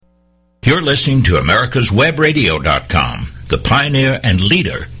You're listening to America'sWebRadio.com, the pioneer and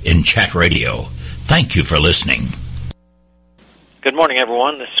leader in chat radio. Thank you for listening. Good morning,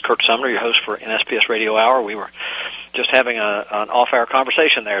 everyone. This is Curt Sumner, your host for NSPS Radio Hour. We were just having an off-hour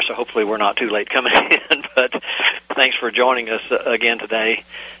conversation there, so hopefully we're not too late coming in. But thanks for joining us again today.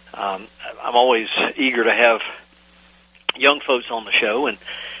 I'm always eager to have young folks on the show, and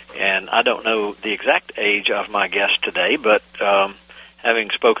I don't know the exact age of my guest today, but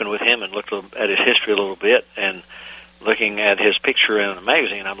having spoken with him and looked at his history a little bit and looking at his picture in a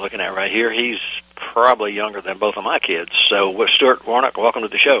magazine I'm looking at right here, he's probably younger than both of my kids. So, Stuart Warnock, welcome to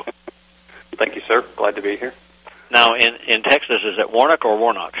the show. Thank you, sir. Glad to be here. Now, in Texas, is it Warnock or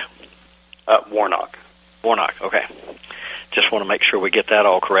Warnock? Warnock. Warnock, okay. Just want to make sure we get that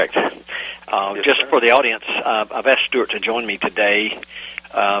all correct. Yes, just sir. For the audience, I've asked Stuart to join me today.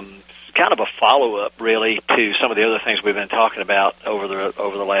 Kind of a follow-up, really, to some of the other things we've been talking about over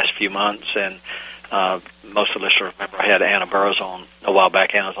the last few months. And most of the listeners remember I had Anna Burrows on a while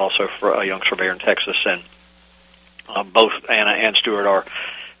back. Anna's also a young surveyor in Texas, and both Anna and Stuart are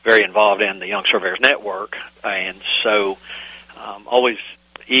very involved in the Young Surveyors Network, and so always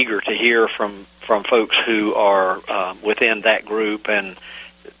eager to hear from folks who are within that group, and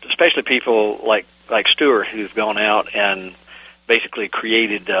especially people like Stuart, who've gone out and basically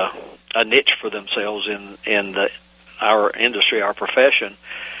created a niche for themselves in our industry, our profession.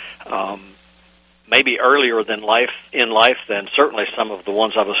 Maybe earlier than in life than certainly some of the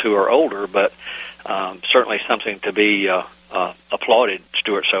ones of us who are older, but certainly something to be applauded,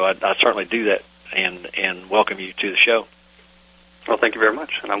 Stuart. So I'd certainly do that and welcome you to the show. Well, thank you very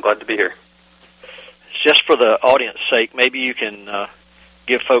much, and I'm glad to be here. Just for the audience's sake, maybe you can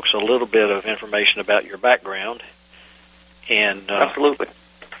give folks a little bit of information about your background. And absolutely.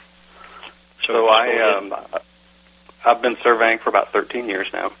 So I've been surveying for about 13 years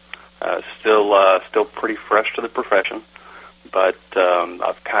now. Still pretty fresh to the profession, but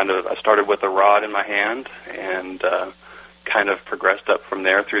I started with a rod in my hand and kind of progressed up from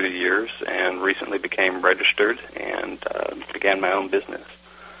there through the years, and recently became registered and began my own business.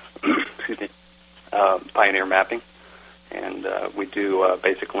 Excuse me, Pioneer Mapping, and we do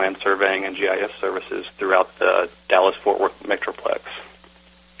basic land surveying and GIS services throughout the Dallas-Fort Worth Metroplex.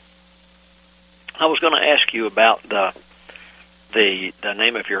 I was going to ask you about the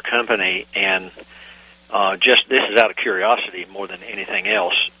name of your company, and just this is out of curiosity more than anything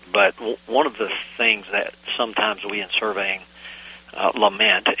else, but one of the things that sometimes we in surveying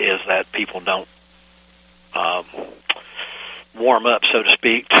lament is that people don't warm up, so to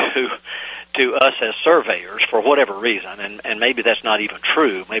speak, to us as surveyors for whatever reason, and maybe that's not even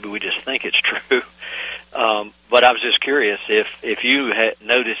true. Maybe we just think it's true. But I was just curious if you had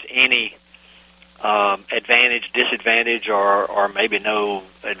noticed any advantage, disadvantage, or maybe no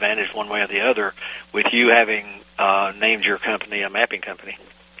advantage one way or the other with you having named your company a mapping company.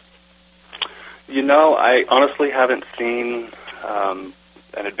 You know, I honestly haven't seen an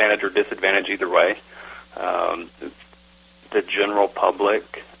advantage or disadvantage either way. The general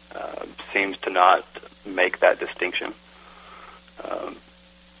public seems to not make that distinction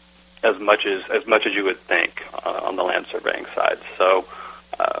as much as you would think on the land surveying side. So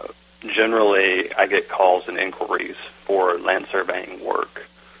generally, I get calls and inquiries for land surveying work.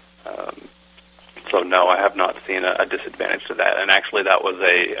 So no, I have not seen a disadvantage to that. And actually, that was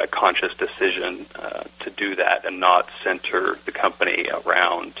a conscious decision to do that and not center the company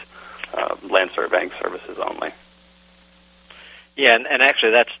around land surveying services only. Yeah, and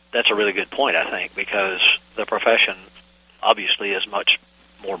actually that's a really good point, I think, because the profession obviously is much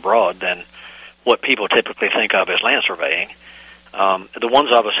more broad than what people typically think of as land surveying. The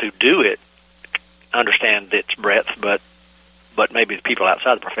ones of us who do it understand its breadth, but maybe the people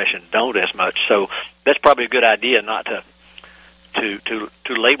outside the profession don't as much. So that's probably a good idea not to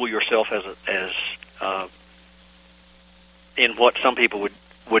label yourself as in what some people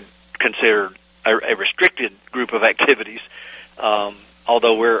would consider a restricted group of activities.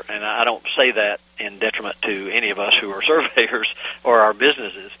 Although and I don't say that in detriment to any of us who are surveyors or our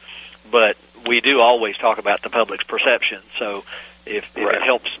businesses, but we do always talk about the public's perception. So if it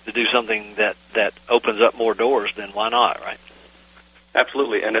helps to do something that opens up more doors, then why not, right?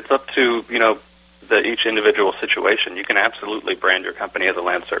 Absolutely, and it's up to each individual situation. You can absolutely brand your company as a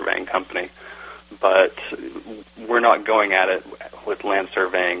land surveying company, but we're not going at it with land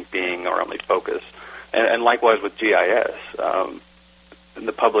surveying being our only focus. And likewise with GIS,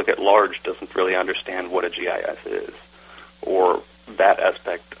 the public at large doesn't really understand what a GIS is or that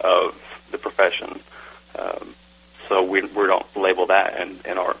aspect of the profession. So we don't label that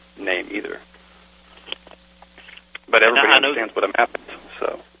in our name either. But everybody understands what a map is.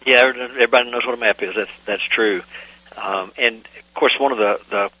 So Yeah, everybody knows what a map is. That's true. And, of course, one of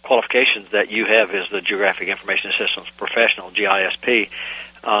the qualifications that you have is the Geographic Information Systems Professional, GISP.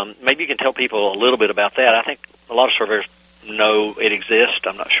 Maybe you can tell people a little bit about that. I think a lot of surveyors know it exists.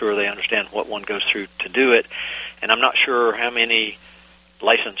 I'm not sure they understand what one goes through to do it. And I'm not sure how many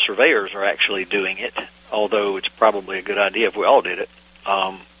licensed surveyors are actually doing it, although it's probably a good idea if we all did it.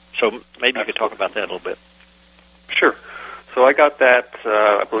 So maybe you could talk about that a little bit. Sure. So I got that,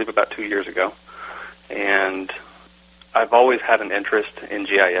 I believe, about 2 years ago. And I've always had an interest in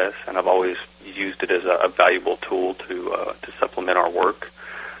GIS, and I've always used it as a valuable tool to supplement our work.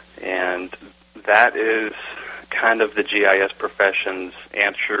 And that is kind of the GIS profession's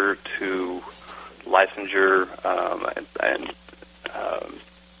answer to licensure and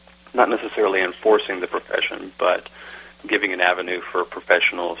not necessarily enforcing the profession, but giving an avenue for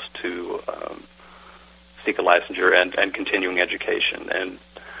professionals to seek a licensure and continuing education. And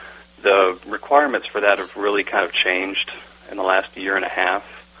the requirements for that have really kind of changed in the last year and a half.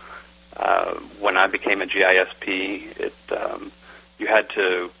 When I became a GISP, you had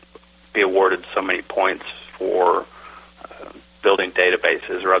to be awarded so many points for building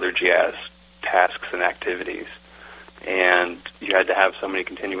databases or other GIS tasks and activities. And you had to have so many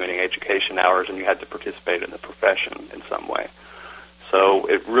continuing education hours, and you had to participate in the profession in some way. So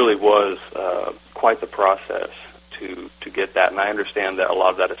it really was quite the process to get that. And I understand that a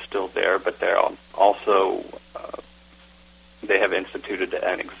lot of that is still there, but they're also they have instituted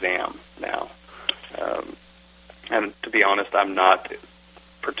an exam now. And to be honest, I'm not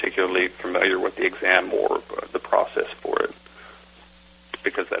particularly familiar with the exam or the process for it,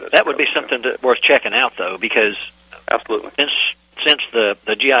 because that would be something worth checking out, though, because absolutely, since the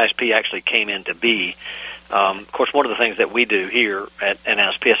GISP actually came into be, of course, one of the things that we do here at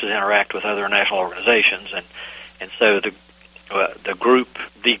NSPS is interact with other national organizations, and so the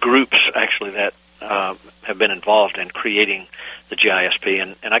groups actually that have been involved in creating the GISP,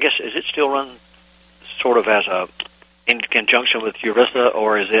 and I guess, is it still run sort of as in conjunction with URISA,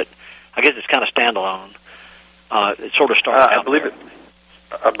 or is it? I guess it's kind of standalone. It sort of started out.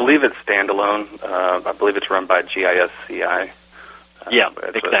 I believe it's standalone. I believe it's run by GISCI. Yeah,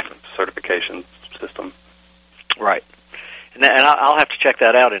 it's exactly. A certification system. Right. And I'll have to check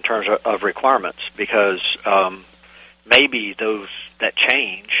that out in terms of requirements, because maybe that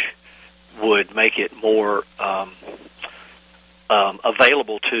change would make it more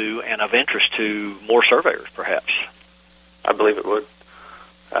available to and of interest to more surveyors, perhaps. I believe it would.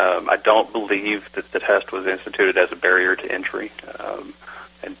 I don't believe that the test was instituted as a barrier to entry.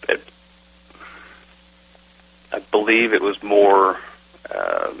 And I believe it was more,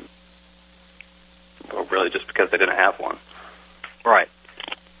 really just because they didn't have one. Right.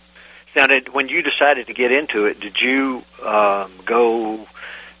 Now, when you decided to get into it, did you go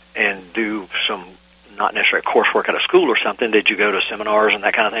and do some, not necessarily coursework at a school or something? Did you go to seminars and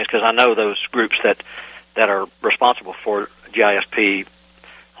that kind of things? Because I know those groups that are responsible for GISP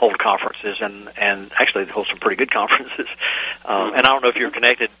hold conferences and actually hold some pretty good conferences. And I don't know if you're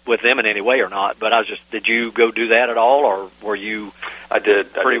connected with them in any way or not, but did you go do that at all, or were you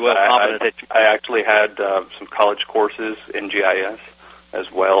pretty well confident? I actually had some college courses in GIS, as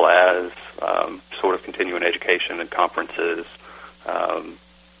well as sort of continuing education and conferences,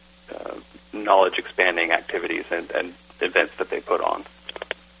 knowledge expanding activities and events that they put on.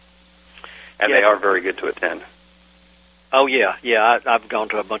 And they are very good to attend. Oh, yeah. I've gone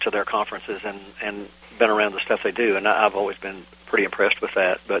to a bunch of their conferences and been around the stuff they do, and I've always been pretty impressed with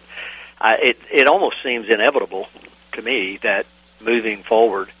that. But it almost seems inevitable to me that moving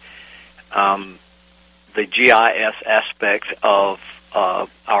forward, the GIS aspect of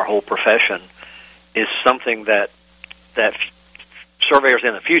our whole profession is something that surveyors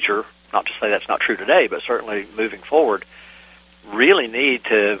in the future, not to say that's not true today, but certainly moving forward, really need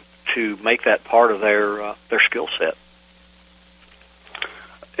to make that part of their skill set.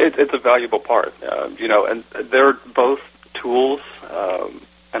 It's a valuable part, and they're both tools,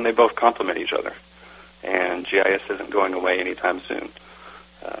 and they both complement each other. And GIS isn't going away anytime soon.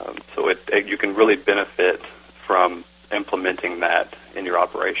 So you can really benefit from implementing that in your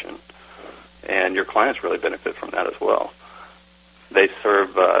operation. And your clients really benefit from that as well. They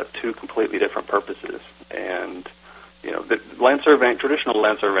serve two completely different purposes. And, the traditional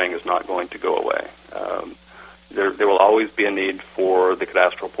land surveying is not going to go away. There will always be a need for the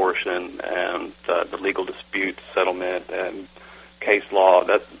cadastral portion and the legal dispute settlement and case law.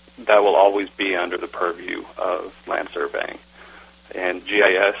 That will always be under the purview of land surveying. And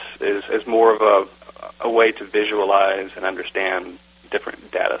GIS is more of a way to visualize and understand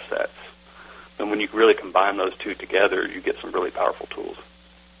different data sets. And when you really combine those two together, you get some really powerful tools.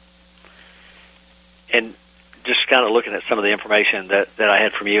 just kind of looking at some of the information that I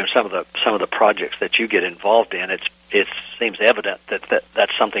had from you and some of the projects that you get involved in, it seems evident that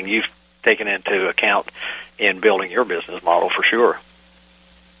that's something you've taken into account in building your business model for sure.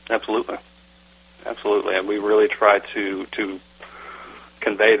 Absolutely, and we really try to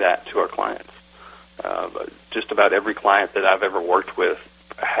convey that to our clients. Just about every client that I've ever worked with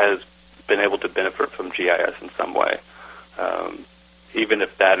has been able to benefit from GIS in some way, even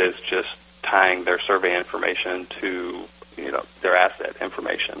if that is just tying their survey information to their asset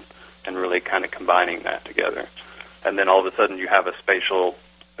information and really kind of combining that together. And then all of a sudden you have a spatial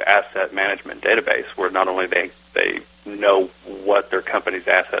asset management database where not only they know what their company's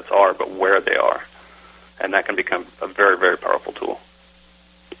assets are, but where they are. And that can become a very, very powerful tool.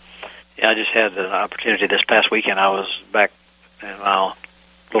 Yeah, I just had an opportunity this past weekend. I was back in my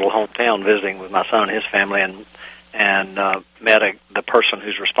little hometown visiting with my son and his family, and met the person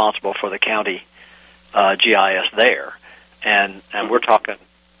who's responsible for the county GIS there. And we're talking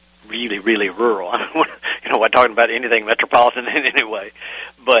really, really rural. We're talking about anything metropolitan in any way.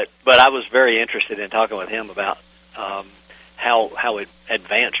 But I was very interested in talking with him about how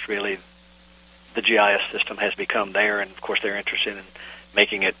advanced really the GIS system has become there, and of course they're interested in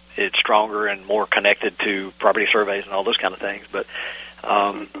making it stronger and more connected to property surveys and all those kind of things. But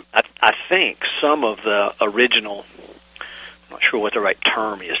I think some of the original, I'm not sure what the right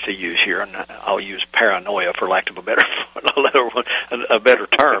term is to use here, and I'll use paranoia for lack of a better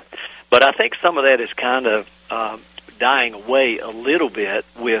term. But I think some of that is kind of dying away a little bit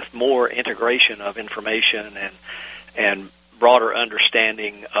with more integration of information and broader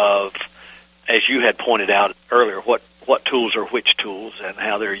understanding of, as you had pointed out earlier, what tools are which tools and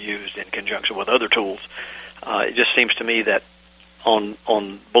how they're used in conjunction with other tools. It just seems to me that on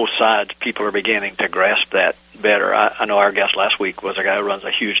both sides, people are beginning to grasp that better. I know our guest last week was a guy who runs a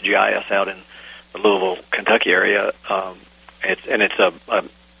huge GIS out in the Louisville, Kentucky area. It's an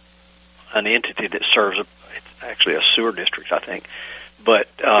entity that serves it's actually a sewer district, I think. But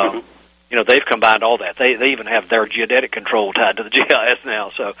they've combined all that. They even have their geodetic control tied to the GIS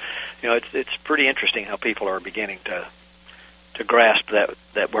now. So, it's pretty interesting how people are beginning to grasp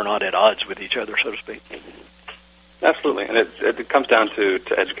that we're not at odds with each other, so to speak. Absolutely, and it comes down to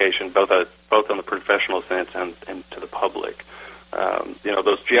education, both on the professional sense and to the public.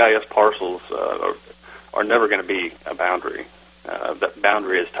 Those GIS parcels are never going to be a boundary. That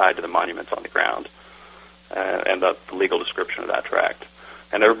boundary is tied to the monuments on the ground and the legal description of that tract.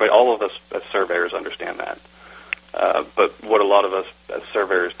 And all of us as surveyors understand that. But what a lot of us as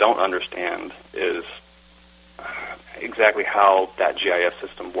surveyors don't understand is exactly how that GIS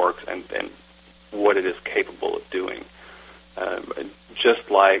system works and what it is capable of doing. Just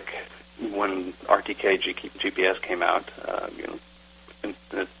like when RTK GPS came out, in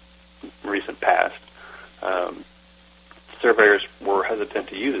the recent past, surveyors were hesitant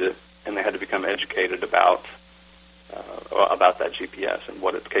to use it, and they had to become educated about that GPS and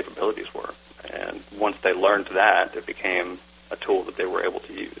what its capabilities were. And once they learned that, it became a tool that they were able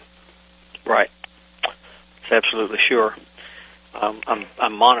to use. Right. It's absolutely sure.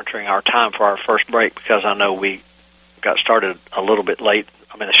 I'm monitoring our time for our first break because I know we got started a little bit late.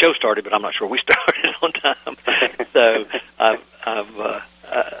 I mean, the show started, but I'm not sure we started on time. So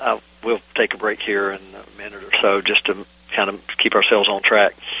we'll take a break here in a minute or so just to kind of keep ourselves on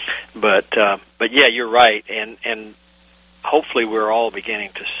track. But yeah, you're right, and hopefully we're all beginning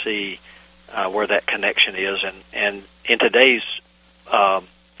to see where that connection is, and in today's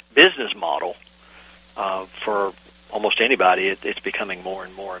business model for almost anybody, it's becoming more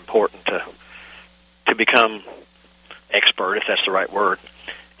and more important to become expert, if that's the right word,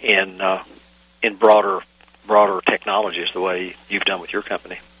 in broader technologies, the way you've done with your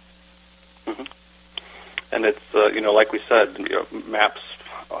company. Mm-hmm. And it's like we said, maps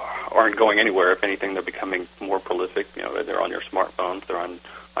aren't going anywhere. If anything, they're becoming more prolific. They're on your smartphones, they're on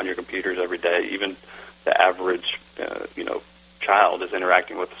your computers every day. Even the average child is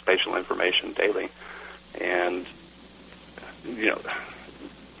interacting with spatial information daily, and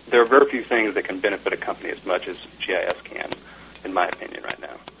there are very few things that can benefit a company as much as GIS can, in my opinion, right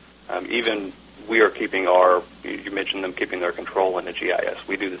now. Even we are keeping you mentioned them keeping their control in the GIS.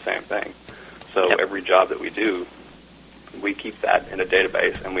 We do the same thing. So every job that we do, we keep that in a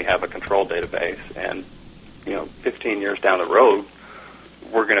database, and we have a control database. And 15 years down the road,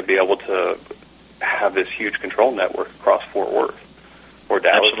 we're going to be able to have this huge control network across Fort Worth or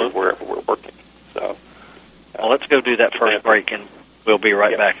Dallas, or wherever we're working. So, well, let's go do that first break, and we'll be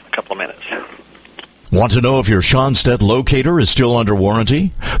right back in a couple of minutes. Want to know if your Schonstedt locator is still under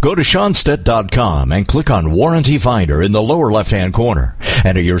warranty? Go to Schonstedt.com and click on Warranty Finder in the lower left-hand corner.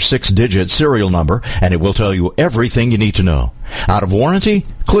 Enter your 6-digit serial number, and it will tell you everything you need to know. Out of warranty?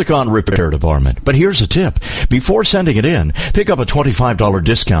 Click on Repair Department. But here's a tip. Before sending it in, pick up a $25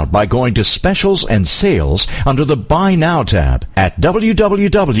 discount by going to Specials and Sales under the Buy Now tab at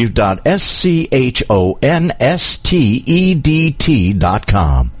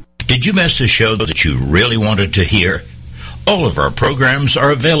www.schonstedt.com. Did you miss a show that you really wanted to hear? All of our programs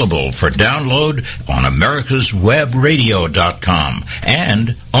are available for download on americaswebradio.com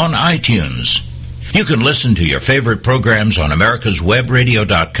and on iTunes. You can listen to your favorite programs on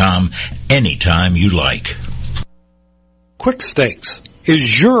americaswebradio.com anytime you like. Quick Stakes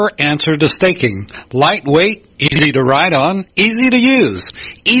is your answer to staking. Lightweight, easy to ride on, easy to use,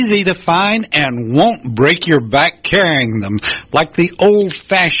 easy to find, and won't break your back carrying them like the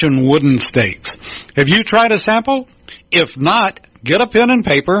old-fashioned wooden stakes. Have you tried a sample? If not, get a pen and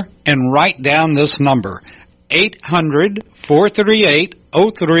paper and write down this number,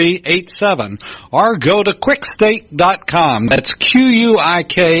 800-438-0387, or go to quickstake.com, that's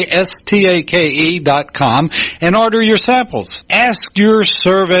QUIKSTAKE.com, and order your samples. Ask your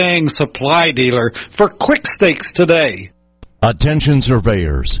surveying supply dealer for Quick Stakes today. Attention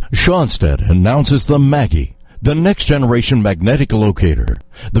surveyors, Schonstedt announces the Maggie, the next-generation magnetic locator.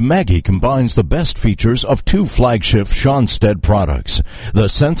 The Maggie combines the best features of two flagship Schonstedt products, the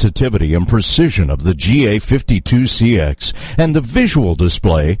sensitivity and precision of the GA52CX and the visual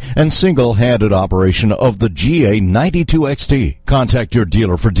display and single-handed operation of the GA92XT. Contact your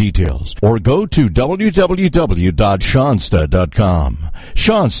dealer for details or go to www.schonstedt.com.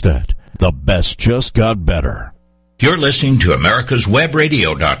 Schonstedt, the best just got better. You're listening to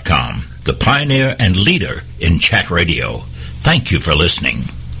americaswebradio.com, the pioneer and leader in chat radio. Thank you for listening.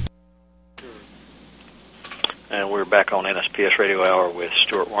 And we're back on NSPS Radio Hour with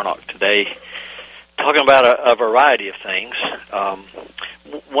Stuart Warnock today, talking about a variety of things.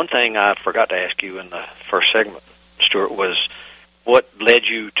 One thing I forgot to ask you in the first segment, Stuart, was what led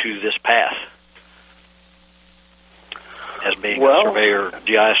you to this path as being a surveyor,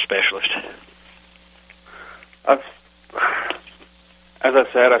 GIS specialist? As I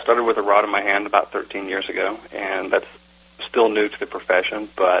said, I started with a rod in my hand about 13 years ago, and that's still new to the profession,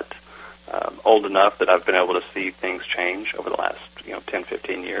 but old enough that I've been able to see things change over the last 10,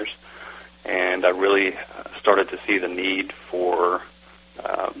 15 years. And I really started to see the need for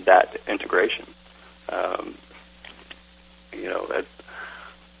that integration.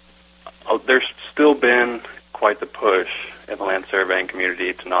 There's still been quite the push in the land surveying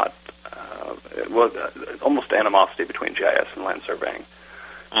community to not almost animosity between GIS and land surveying.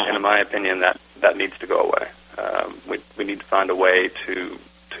 And in my opinion, that needs to go away. We need to find a way to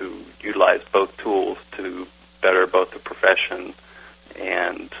utilize both tools to better both the profession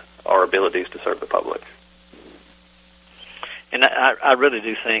and our abilities to serve the public. And I really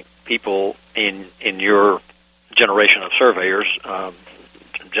do think people in your generation of surveyors,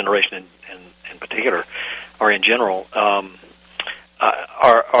 generation in particular, or in general, are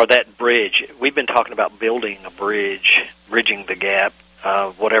that bridge. We've been talking about building a bridge, bridging the gap,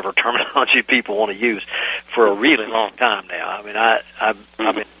 whatever terminology people want to use, for a really long time now. I mean, I've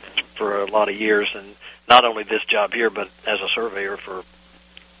been for a lot of years, and not only this job here, but as a surveyor for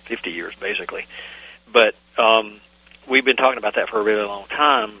 50 years, basically. But we've been talking about that for a really long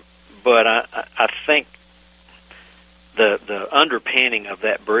time, but I think the underpinning of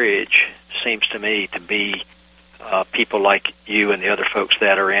that bridge seems to me to be people like you and the other folks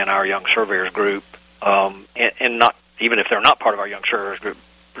that are in our Young Surveyors group, and not even if they're not part of our Young Surveyors group,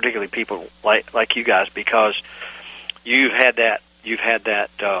 particularly people like you guys, because you've had that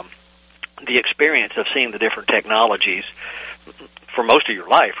the experience of seeing the different technologies for most of your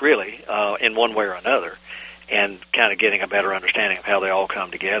life, really, in one way or another, and kind of getting a better understanding of how they all come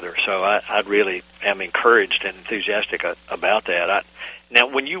together. So I really am encouraged and enthusiastic about that. Now,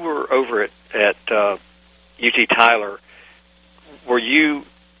 when you were over at UT Tyler,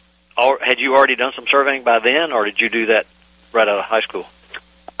 had you already done some surveying by then, or did you do that right out of high school?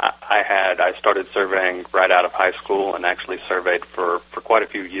 I had. I started surveying right out of high school and actually surveyed for quite a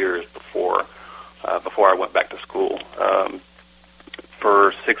few years before I went back to school.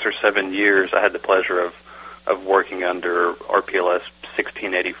 For 6 or 7 years, I had the pleasure of working under RPLS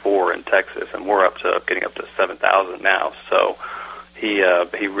 1684 in Texas, and we're getting up to 7,000 now. So he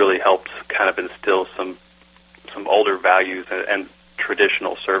really helped kind of instill some older values and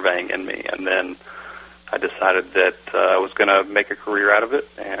traditional surveying in me, and then I decided that I was going to make a career out of it,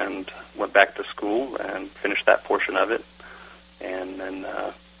 and went back to school and finished that portion of it, and then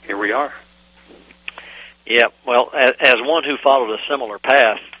here we are. Yeah, well, as one who followed a similar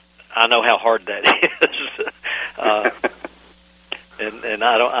path, I know how hard that is. And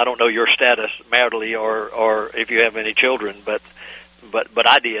I don't know your status maritally or if you have any children, but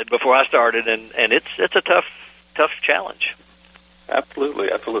I did before I started, and it's a tough challenge. Absolutely,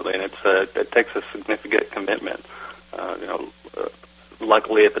 and it takes a significant commitment.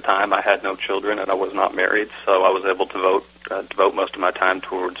 Luckily at the time I had no children and I was not married, so I was able to devote most of my time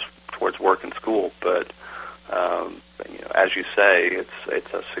towards work and school. But as you say,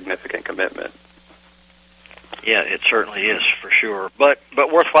 it's a significant commitment. Yeah, it certainly is, for sure. But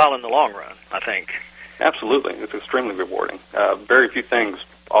worthwhile in the long run, I think. Absolutely. It's extremely rewarding. Very few things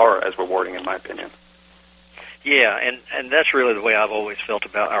are as rewarding, in my opinion. Yeah, and that's really the way I've always felt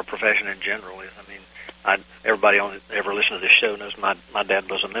about our profession in general. Everybody ever listen to this show knows my dad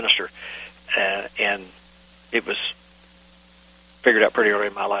was a minister, and it was figured out pretty early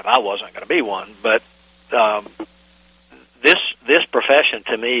in my life I wasn't going to be one. But this profession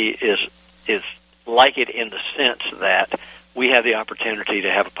to me is like it in the sense that we have the opportunity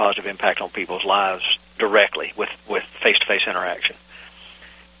to have a positive impact on people's lives directly with face-to-face interaction.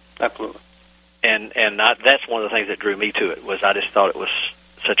 Absolutely. And that's one of the things that drew me to it, was I just thought it was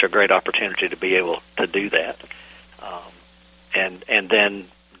such a great opportunity to be able to do that, and then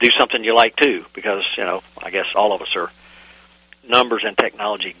do something you like too, because I guess all of us are numbers and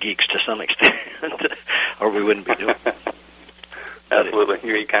technology geeks to some extent, or we wouldn't be doing it. Absolutely,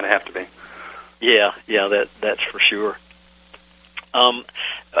 you kind of have to be. Yeah, that's for sure. One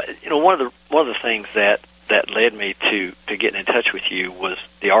of the things that led me to getting in touch with you was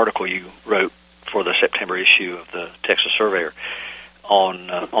the article you wrote for the September issue of the Texas Surveyor on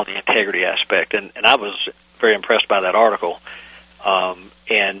the integrity aspect, and I was very impressed by that article,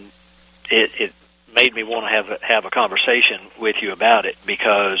 and it made me want to have a conversation with you about it,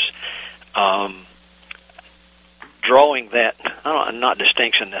 because drawing that, not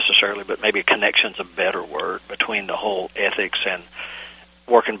distinction necessarily, but maybe connection's a better word, between the whole ethics and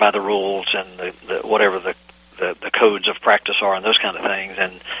working by the rules and the whatever the codes of practice are and those kind of things,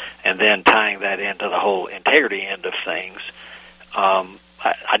 and then tying that into the whole integrity end of things.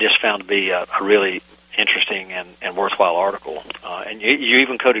 I just found to be a really interesting and worthwhile article. And you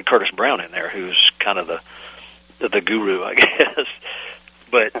even quoted Curtis Brown in there, who's kind of the guru, I guess.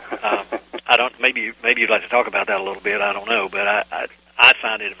 But I don't. Maybe you'd like to talk about that a little bit. I don't know, but I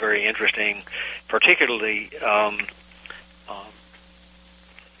find it very interesting, particularly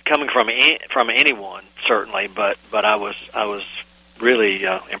coming from anyone, certainly. But I was really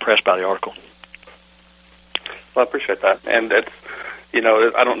impressed by the article. Well, I appreciate that, and it's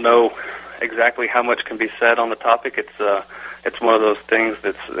I don't know exactly how much can be said on the topic. It's one of those things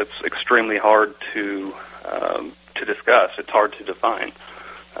that's extremely hard to discuss. It's hard to define.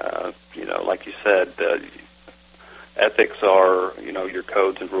 Like you said, ethics are your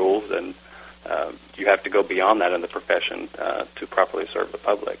codes and rules, and you have to go beyond that in the profession to properly serve the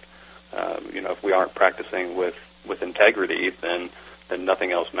public. If we aren't practicing with integrity, then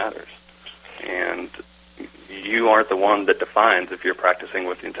nothing else matters. And you aren't the one that defines if you're practicing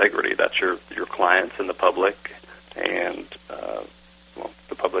with integrity. That's your clients and the public, and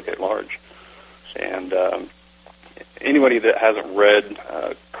the public at large. And anybody that hasn't read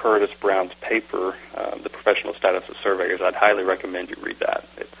Curtis Brown's paper, The Professional Status of Surveyors, I'd highly recommend you read that.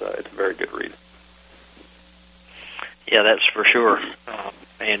 It's a very good read. Yeah, that's for sure,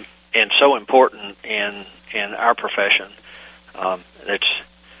 and so important in our profession.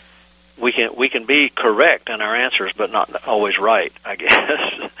 We can be correct in our answers, but not always right, I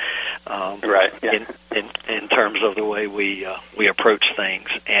guess. Right. Yeah. In terms of the way we approach things,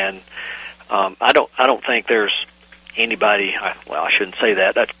 and I don't think there's anybody. I shouldn't say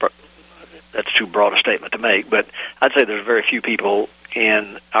that. That's too broad a statement to make. But I'd say there's very few people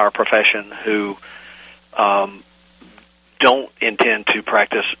in our profession who don't intend to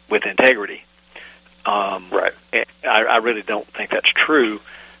practice with integrity. Right. I really don't think that's true.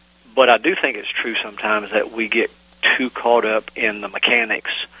 But I do think it's true sometimes that we get too caught up in the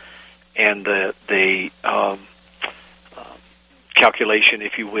mechanics and the calculation,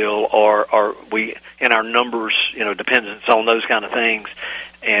 if you will, or we in our numbers, dependence on those kind of things,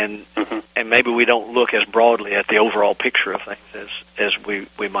 and maybe we don't look as broadly at the overall picture of things as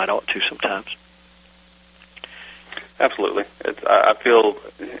we might ought to sometimes. Absolutely, I feel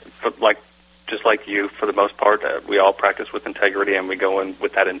like. Just like you, for the most part, we all practice with integrity, and we go in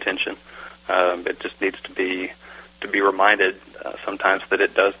with that intention. It just needs to be reminded sometimes that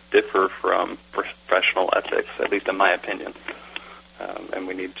it does differ from professional ethics, at least in my opinion. And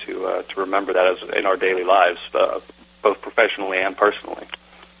we need to remember that as in our daily lives, both professionally and personally.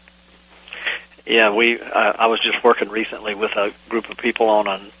 Yeah, I was just working recently with a group of people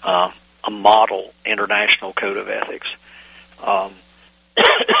on a model international code of ethics.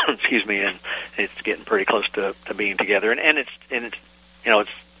 Excuse me, and it's getting pretty close to being together, and it's it's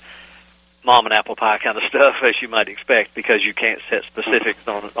mom and apple pie kind of stuff, as you might expect, because you can't set specifics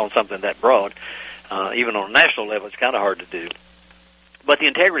on something that broad. Even on a national level, it's kind of hard to do. But the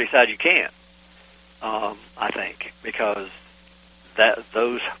integrity side, you can, I think, because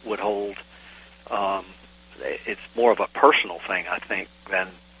those would hold. It's more of a personal thing, I think, than,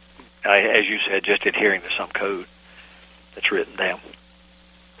 as you said, just adhering to some code that's written down.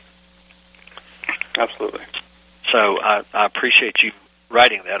 Absolutely. So I appreciate you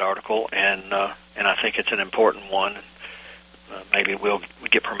writing that article, and I think it's an important one. Maybe we'll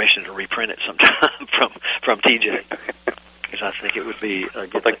get permission to reprint it sometime from TJ, because I think it would be a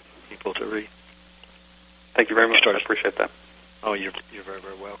good thing for people to read. Thank you very much. I appreciate that. Oh, you're very,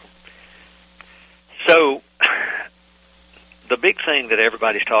 very welcome. So the big thing that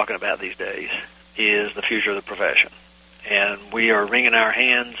everybody's talking about these days is the future of the profession. And we are wringing our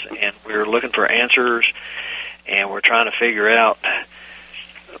hands, and we're looking for answers, and we're trying to figure out,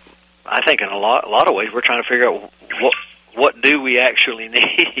 I think in a lot of ways, we're trying to figure out what do we actually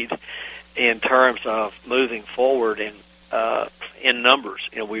need in terms of moving forward in numbers.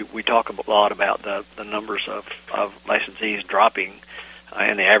 We talk a lot about the numbers of licensees dropping,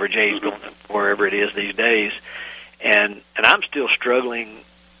 and the average age going up wherever it is these days. And I'm still struggling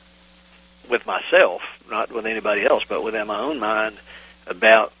with myself, not with anybody else, but within my own mind,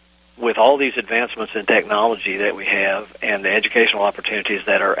 about with all these advancements in technology that we have and the educational opportunities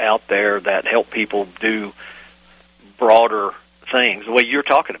that are out there that help people do broader things, the way you're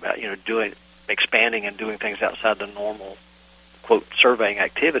talking about, expanding and doing things outside the normal, quote, surveying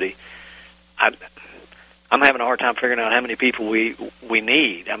activity. I'm having a hard time figuring out how many people we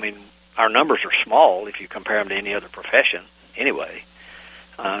need. I mean, our numbers are small if you compare them to any other profession anyway.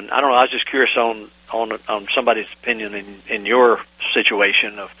 I don't know. I was just curious on somebody's opinion in your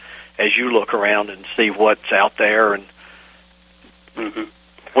situation of as you look around and see what's out there, and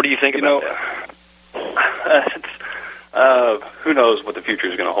what do you think about that? Who knows what the future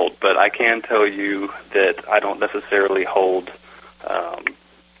is going to hold, but I can tell you that I don't necessarily hold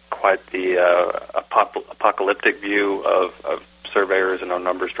quite the apocalyptic view of surveyors and our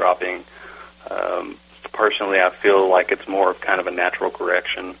numbers dropping. Personally, I feel like it's more of kind of a natural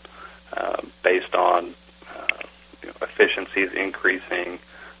correction based on efficiencies increasing,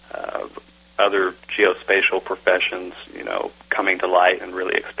 other geospatial professions, coming to light and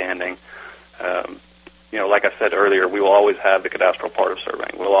really expanding. Like I said earlier, we will always have the cadastral part of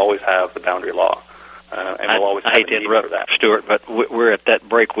surveying. We'll always have the boundary law. And we'll always have I hate to interrupt, Stuart, but we're at that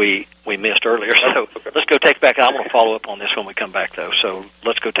break we missed earlier. So let's go take back. I want to follow up on this when we come back, though. So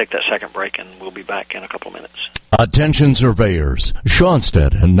let's go take that second break, and we'll be back in a couple of minutes. Attention surveyors.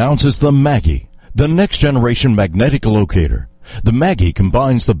 Schonstedt announces the Maggie, the next generation magnetic locator. The Maggie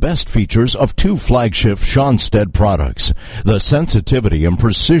combines the best features of two flagship Schonstedt products, the sensitivity and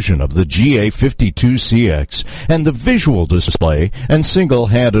precision of the GA52CX and the visual display and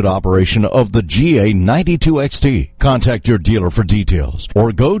single-handed operation of the GA92XT. Contact your dealer for details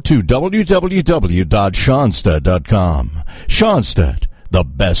or go to www.schonstedt.com. Schonstedt, the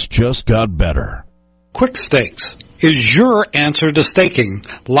best just got better. Quick Stakes is your answer to staking.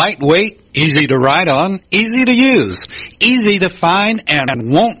 Lightweight, easy to ride on, easy to use, easy to find,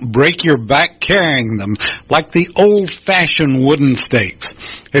 and won't break your back carrying them like the old-fashioned wooden stakes.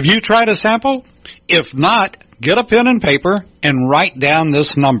 Have you tried a sample? If not, get a pen and paper and write down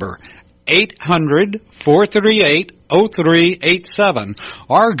this number, 800-438-0387,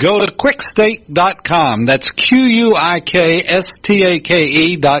 or go to quickstake.com, that's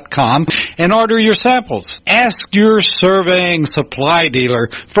QUIKSTAKE.com, and order your samples. Ask your surveying supply dealer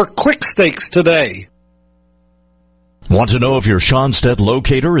for Quick Stakes today. Want to know if your Schonstedt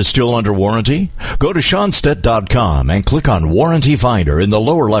locator is still under warranty? Go to Schonstedt.com and click on Warranty Finder in the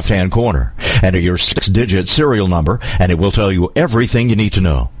lower left-hand corner. Enter your 6-digit serial number, and it will tell you everything you need to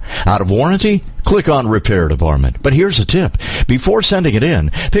know. Out of warranty? Click on Repair Department. But here's a tip. Before sending it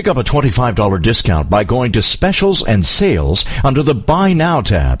in, pick up a $25 discount by going to Specials and Sales under the Buy Now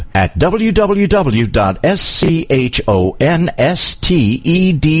tab at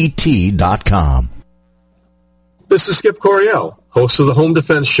www.schonstedt.com. This is Skip Coryell, host of the Home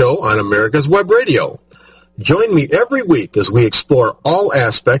Defense Show on America's Web Radio. Join me every week as we explore all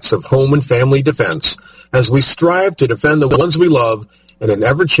aspects of home and family defense as we strive to defend the ones we love in an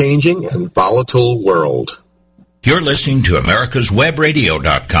ever-changing and volatile world. You're listening to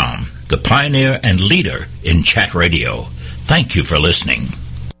America'sWebRadio.com, the pioneer and leader in chat radio. Thank you for listening.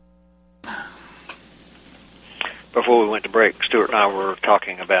 before we went to break, Stuart and I were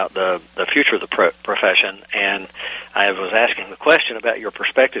talking about the future of the profession, and I was asking the question about your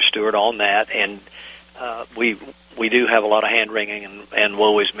perspective, Stuart, on that. And we do have a lot of hand wringing and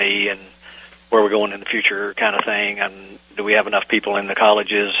woe is me and where we're going in the future kind of thing, and do we have enough people in the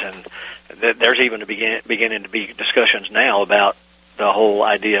colleges? And there's even beginning to be discussions now about the whole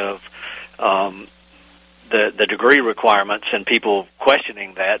idea of the degree requirements and people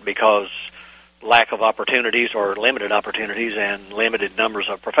questioning that because lack of opportunities or limited opportunities and limited numbers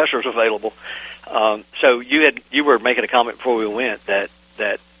of professors available. So you were making a comment before we went that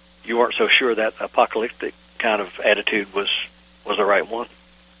you weren't so sure that apocalyptic kind of attitude was the right one.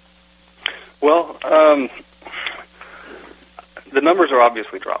 Well, the numbers are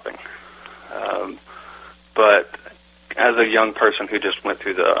obviously dropping, but as a young person who just went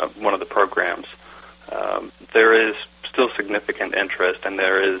through one of the programs, there is still significant interest, and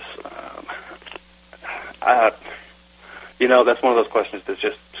there is, that's one of those questions that's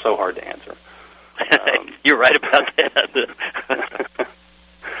just so hard to answer. You're right about that.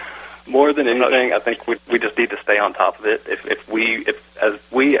 More than anything, I think we just need to stay on top of it. If we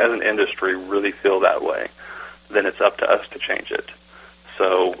as an industry really feel that way, then it's up to us to change it.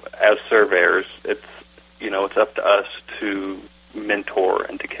 So as surveyors, it's up to us to mentor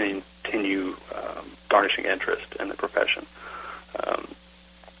and to continue garnishing interest in the profession.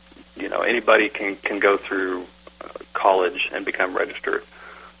 Anybody can go through college and become registered,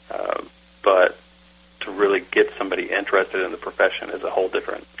 but to really get somebody interested in the profession is a whole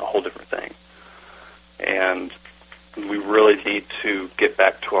different thing. And we really need to get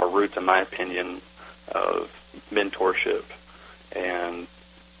back to our roots, in my opinion, of mentorship and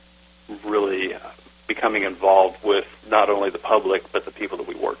really becoming involved with not only the public but the people that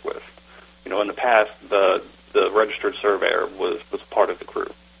we work with. In the past, the registered surveyor was part of the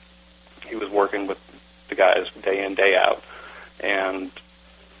crew. He was working with the guys day in, day out, and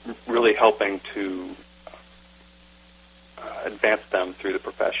really helping to advance them through the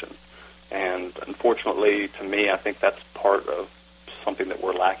profession. And unfortunately, to me, I think that's part of something that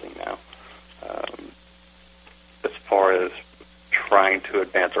we're lacking now, as far as trying to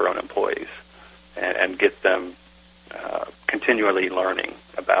advance our own employees and get them continually learning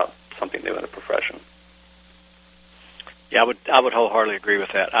about something new in the profession. Yeah, I would wholeheartedly agree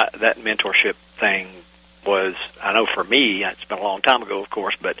with that. That mentorship thing was, I know for me, it's been a long time ago, of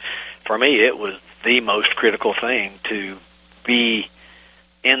course, but for me it was the most critical thing to be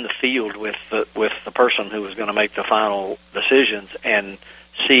in the field with the person who was going to make the final decisions and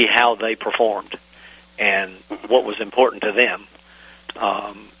see how they performed and what was important to them,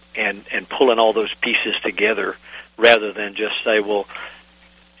 and pulling all those pieces together rather than just say, well,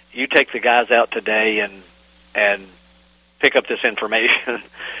 you take the guys out today and pick up this information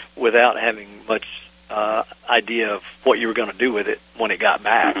without having much idea of what you were going to do with it when it got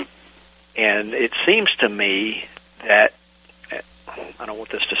back. Mm-hmm. And it seems to me that, I don't want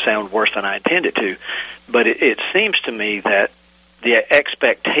this to sound worse than I intended to, but it seems to me that the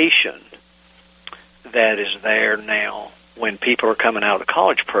expectation that is there now when people are coming out of the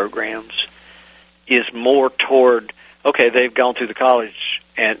college programs is more toward, okay, they've gone through the college,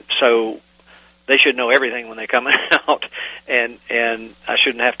 and so they should know everything when they come out, and I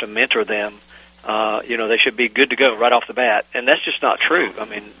shouldn't have to mentor them. They should be good to go right off the bat, and that's just not true. I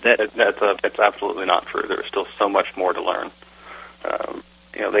mean, it's absolutely not true. There's still so much more to learn.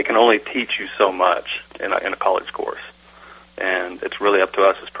 They can only teach you so much in a college course, and it's really up to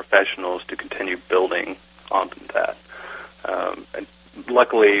us as professionals to continue building on that. And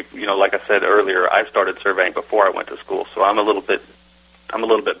luckily, like I said earlier, I started surveying before I went to school, so I'm a little bit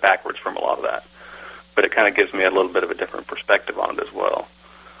backwards from a lot of that. But it kind of gives me a little bit of a different perspective on it as well.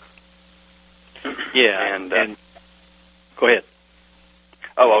 Yeah, and go ahead.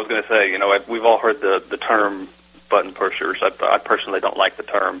 Oh, I was going to say, we've all heard the term button pushers. I personally don't like the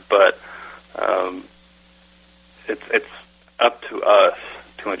term, but it's up to us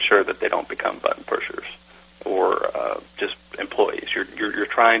to ensure that they don't become button pushers or just employees. You're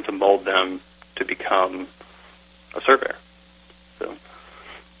trying to mold them to become a surveyor. So.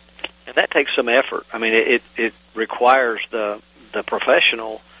 And that takes some effort. I mean, it requires the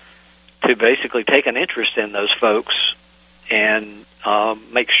professional to basically take an interest in those folks and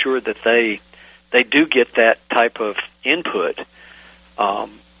make sure that they do get that type of input.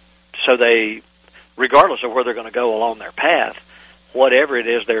 So they, regardless of where they're going to go along their path, whatever it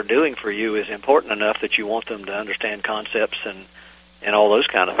is they're doing for you is important enough that you want them to understand concepts and all those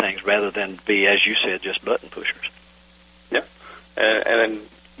kind of things rather than be, as you said, just button pushers. Yeah. And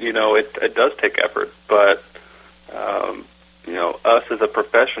it does take effort, but us as a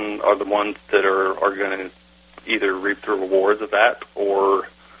profession are the ones that are going to either reap the rewards of that, or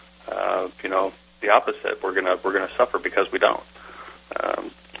the opposite. We're gonna suffer because we don't,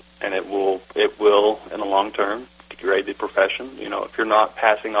 and it will in the long term degrade the profession. If you're not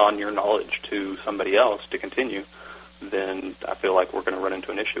passing on your knowledge to somebody else to continue, then I feel like we're going to run into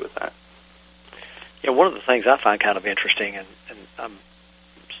an issue with that. Yeah, one of the things I find kind of interesting, and I'm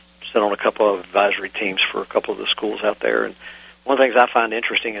sit on a couple of advisory teams for a couple of the schools out there, and one of the things I find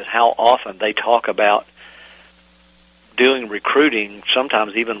interesting is how often they talk about doing recruiting,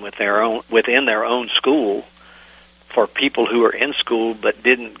 sometimes even within their own school, for people who are in school but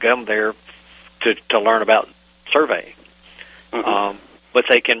didn't come there to learn about surveying. Mm-hmm. But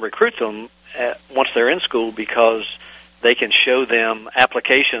they can recruit them once they're in school because they can show them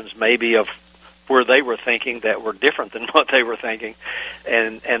applications maybe of where they were thinking that were different than what they were thinking,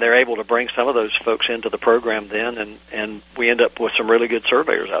 and they're able to bring some of those folks into the program then, and we end up with some really good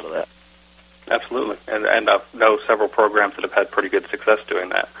surveyors out of that. Absolutely, and I know several programs that have had pretty good success doing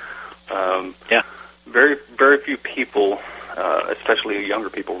that. Yeah. Very, very few people, especially younger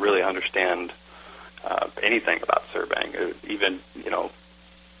people, really understand anything about surveying, even,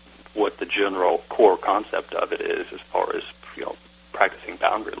 what the general core concept of it is as far as, practicing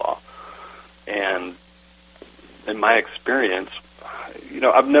boundary law. And in my experience,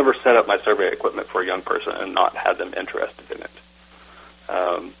 I've never set up my survey equipment for a young person and not had them interested in it.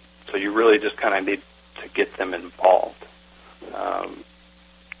 So you really just kind of need to get them involved.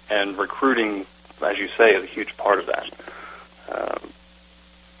 And recruiting, as you say, is a huge part of that.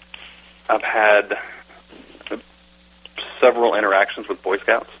 I've had several interactions with Boy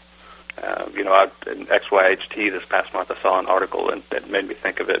Scouts. In XYHT this past month, I saw an article and it made me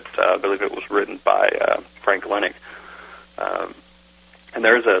think of it. I believe it was written by Frank Lennick. And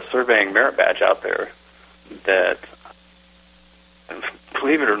there's a surveying merit badge out there that,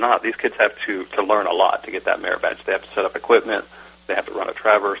 believe it or not, these kids have to learn a lot to get that merit badge. They have to set up equipment, they have to run a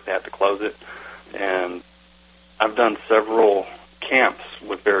traverse, they have to close it. And I've done several camps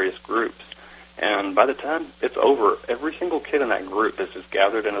with various groups. And by the time it's over, every single kid in that group is just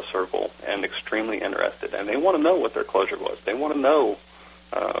gathered in a circle and extremely interested. And they want to know what their closure was. They want to know,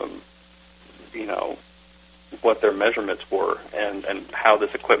 what their measurements were and how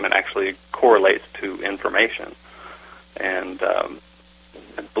this equipment actually correlates to information. And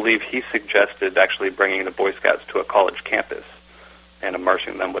I believe he suggested actually bringing the Boy Scouts to a college campus and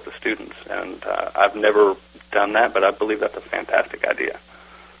immersing them with the students. And I've never done that, but I believe that's a fantastic idea.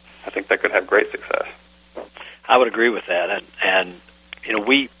 I think that could have great success. I would agree with that, and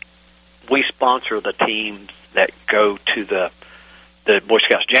we sponsor the teams that go to the Boy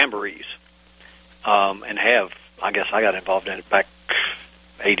Scouts jamborees, and have. I guess I got involved in it back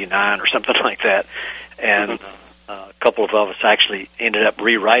 '89 or something like that, and a couple of us actually ended up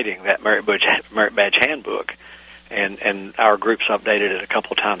rewriting that merit badge handbook, and our group's updated it a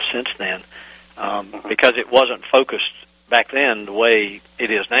couple of times since then, because it wasn't focused back then the way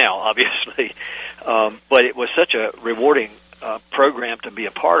it is now, obviously. But it was such a rewarding program to be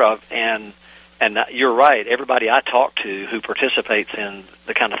a part of, and you're right, everybody I talk to who participates in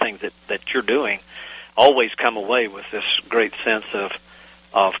the kind of things that you're doing always come away with this great sense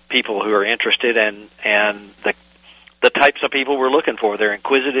of people who are interested and the types of people we're looking for. They're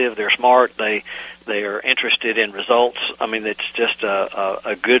inquisitive, they're smart, they are interested in results. I mean, it's just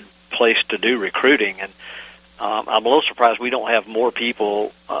a good place to do recruiting, and I'm a little surprised we don't have more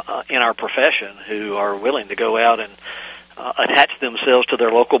people in our profession who are willing to go out and attach themselves to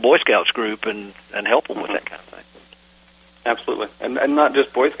their local Boy Scouts group and help them with that kind of thing. Absolutely, and not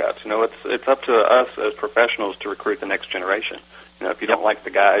just Boy Scouts. It's up to us as professionals to recruit the next generation. If you don't like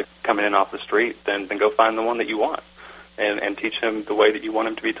the guy coming in off the street, then go find the one that you want, and teach him the way that you want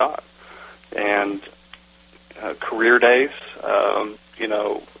him to be taught. And career days,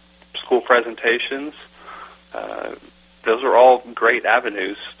 school presentations. Those are all great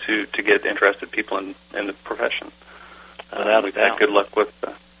avenues to get interested people in the profession. We've had good luck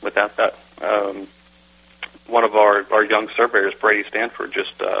without that. One of our young surveyors, Brady Stanford,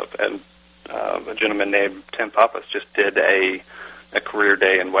 and a gentleman named Tim Pappas just did a career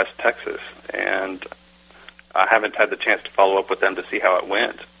day in West Texas, and I haven't had the chance to follow up with them to see how it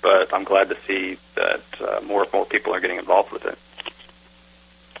went, but I'm glad to see that more and more people are getting involved with it.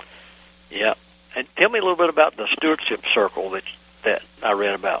 Yeah. And tell me a little bit about the stewardship circle that I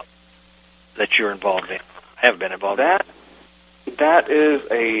read about that you're involved in. Have been involved in. That is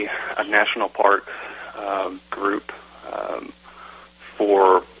a national park group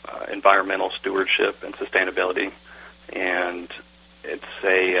for environmental stewardship and sustainability, and it's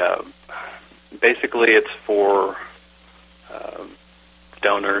basically it's for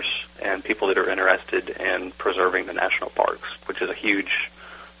donors and people that are interested in preserving the national parks, which is a huge,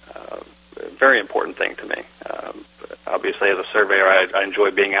 very important thing to me. Obviously, as a surveyor, I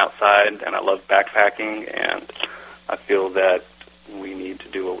enjoy being outside, and I love backpacking, and I feel that we need to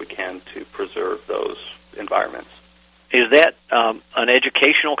do what we can to preserve those environments. Is that an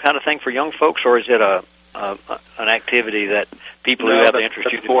educational kind of thing for young folks, or is it an activity that people who have the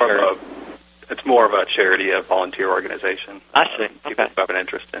interest you do? It's more of a charity, a volunteer organization. I see. People who have an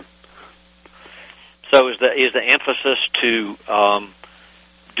interest in. So is the emphasis to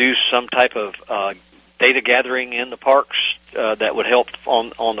do some type of data gathering in the parks that would help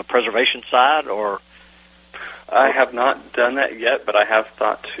on the preservation side, or? I have not done that yet, but I have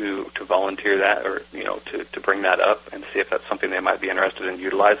thought to volunteer that, or to bring that up and see if that's something they might be interested in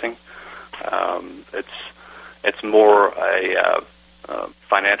utilizing. It's more a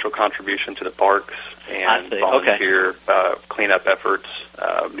financial contribution to the parks and volunteer cleanup efforts,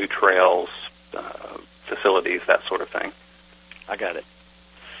 new trails, facilities, that sort of thing. I got it.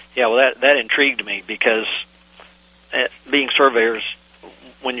 Yeah, well, that intrigued me because being surveyors,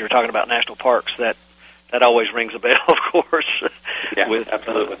 when you're talking about national parks, that always rings a bell, of course. Yeah,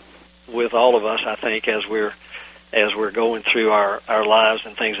 absolutely. With all of us, I think, as we're going through our lives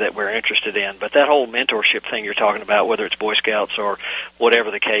and things that we're interested in. But that whole mentorship thing you're talking about, whether it's Boy Scouts or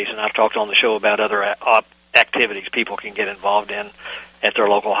whatever the case, and I've talked on the show about other activities people can get involved in at their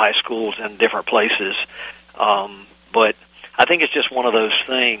local high schools and different places. But I think it's just one of those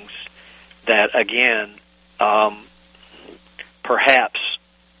things that, again, perhaps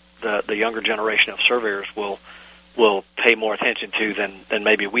the younger generation of surveyors will pay more attention to than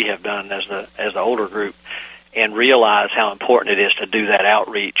maybe we have done as the older group, and realize how important it is to do that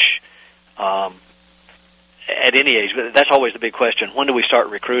outreach at any age. But that's always the big question. When do we start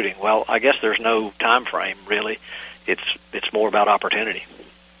recruiting? Well, I guess there's no time frame, really. It's more about opportunity.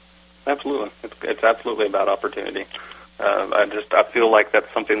 Absolutely. It's absolutely about opportunity. I feel like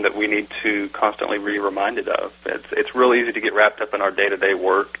that's something that we need to constantly be reminded of. It's real easy to get wrapped up in our day-to-day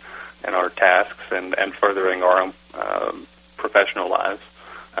work and our tasks and furthering our own professional lives,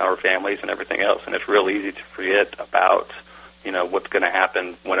 our families, and everything else. And it's real easy to forget about, what's going to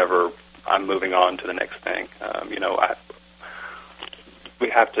happen whenever I'm moving on to the next thing. We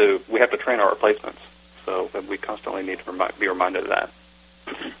have to train our replacements, so we constantly need to be reminded of that.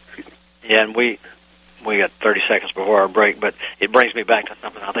 Excuse me. Yeah, and we got 30 seconds before our break, but it brings me back to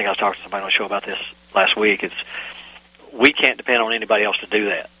something. I think I was talking to somebody on the show about this last week. We can't depend on anybody else to do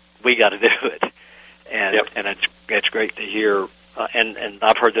that. We got to do it, and it's great to hear. And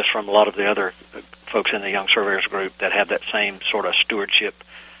I've heard this from a lot of the other folks in the Young Surveyors group that have that same sort of stewardship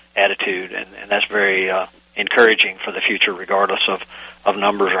attitude, and that's very encouraging for the future, regardless of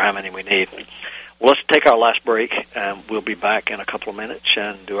numbers or how many we need. Well, let's take our last break, and we'll be back in a couple of minutes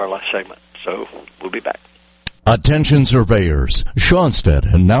and do our last segment. So we'll be back. Attention surveyors,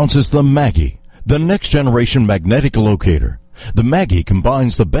 Schonstedt announces the Maggie, the next generation magnetic locator. The Maggie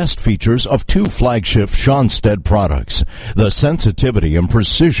combines the best features of two flagship Schonstedt products, the sensitivity and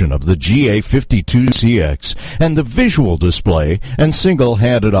precision of the GA52CX and the visual display and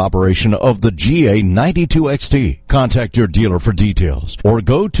single-handed operation of the GA92XT. Contact your dealer for details or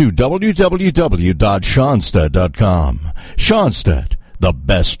go to www.schonstedt.com. Schonstedt, the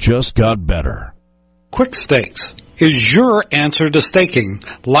best just got better. Quick Stakes is your answer to staking.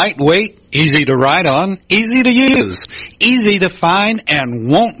 Lightweight, easy to ride on, easy to use, easy to find, and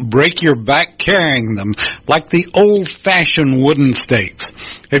won't break your back carrying them like the old-fashioned wooden stakes.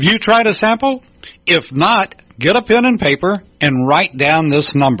 Have you tried a sample? If not, get a pen and paper and write down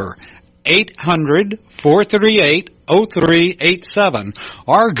this number, 800-438-0387,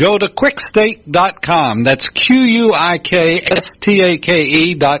 or go to quickstake.com, that's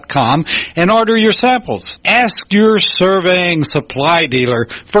QUIKSTAKE.com, and order your samples. Ask your surveying supply dealer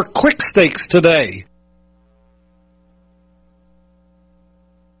for Quick Stakes today.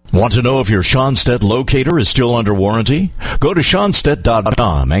 Want to know if your Schonstedt locator is still under warranty? Go to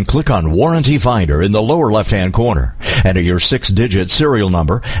Schonstedt.com and click on Warranty Finder in the lower left-hand corner. Enter your 6-digit serial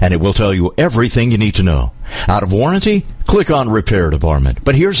number, and it will tell you everything you need to know. Out of warranty? Click on Repair Department.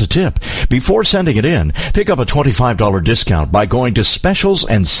 But here's a tip. Before sending it in, pick up a $25 discount by going to Specials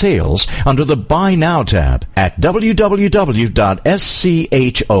and Sales under the Buy Now tab at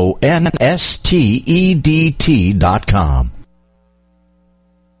www.schonstedt.com.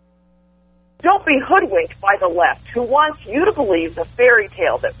 Don't be hoodwinked by the left, who wants you to believe the fairy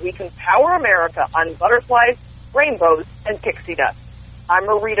tale that we can power America on butterflies, rainbows, and pixie dust. I'm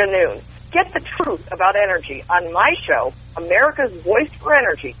Marita Noon. Get the truth about energy on my show, America's Voice for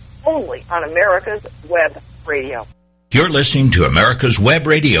Energy, only on America's Web Radio. You're listening to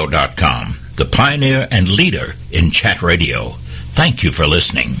AmericasWebRadio.com, the pioneer and leader in chat radio. Thank you for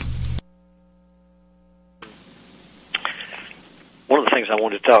listening. One of the things I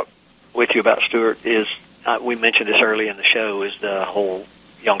wanted to talk with you about, Stuart, is we mentioned this early in the show, is the whole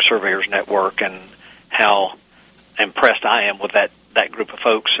Young Surveyors Network and how impressed I am with that group of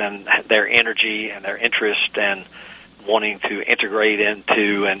folks and their energy and their interest and wanting to integrate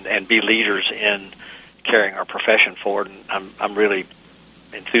into and be leaders in carrying our profession forward. And I'm really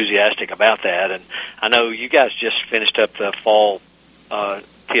enthusiastic about that. And I know you guys just finished up the fall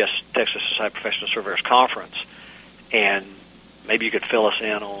Texas Society of Professional Surveyors Conference, and maybe you could fill us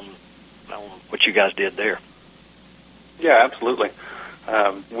in on what you guys did there. Yeah, absolutely.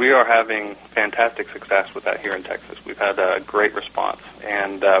 We are having fantastic success with that here in Texas. We've had a great response,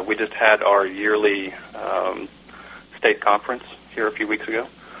 and we just had our yearly state conference here a few weeks ago,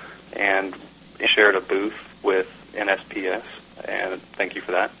 and shared a booth with NSPS, and thank you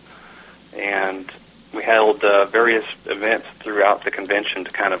for that. And we held various events throughout the convention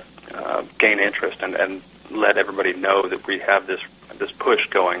to kind of gain interest and let everybody know that we have this push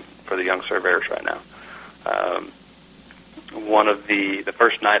going for the young surveyors right now. One of the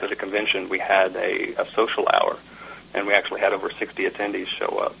first night of the convention, we had a social hour, and we actually had over 60 attendees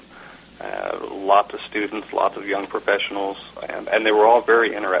show up. Lots of students, lots of young professionals, and they were all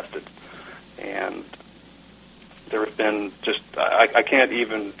very interested. And there has been I can't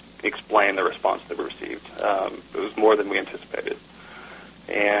even explain the response that we received. It was more than we anticipated.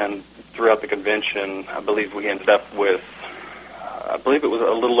 And throughout the convention, I believe we ended up with, it was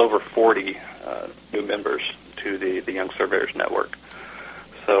a little over 40 new members to the Young Surveyors Network.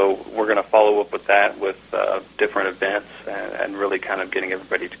 So we're going to follow up with that with different events and really kind of getting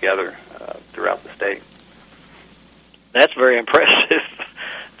everybody together throughout the state. That's very impressive,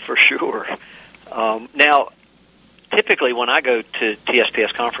 for sure. Now, typically when I go to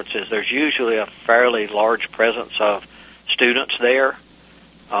TSPS conferences, there's usually a fairly large presence of students there.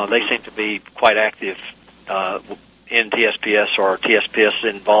 They seem to be quite active in TSPS, or TSPS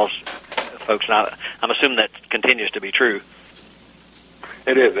involves folks. And I'm assuming that continues to be true.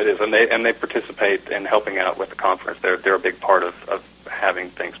 It is, and they participate in helping out with the conference. They're a big part of having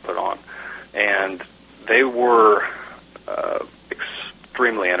things put on, and they were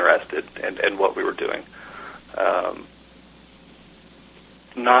extremely interested in what we were doing.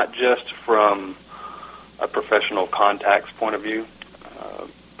 Not just from a professional contacts point of view,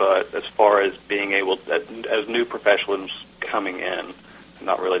 but as far as being able, as new professionals coming in and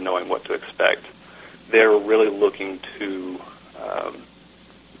not really knowing what to expect, they're really looking to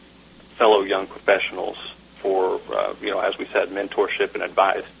fellow young professionals for, as we said, mentorship and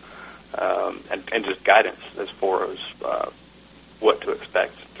advice, and just guidance as far as what to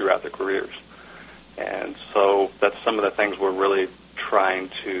expect throughout their careers. And so that's some of the things we're really trying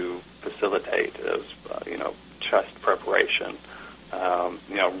to facilitate is, chest preparation,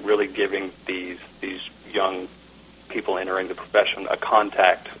 really giving these young people entering the profession a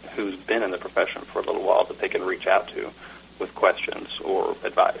contact who's been in the profession for a little while that they can reach out to with questions or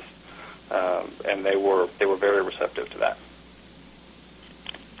advice. And they were very receptive to that.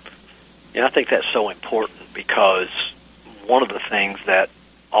 Yeah, I think that's so important, because one of the things that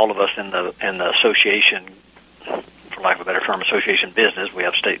all of us in the association, for lack of a better term, association business, we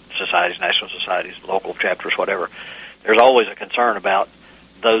have state societies, national societies, local chapters, whatever, there's always a concern about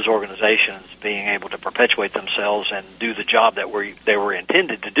those organizations being able to perpetuate themselves and do the job that they were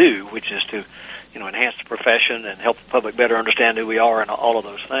intended to do, which is to, enhance the profession and help the public better understand who we are and all of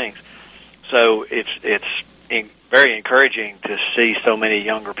those things. So it's very encouraging to see so many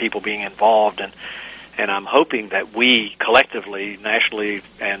younger people being involved, and I'm hoping that we collectively, nationally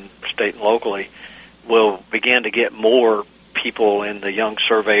and state and locally, will begin to get more people in the Young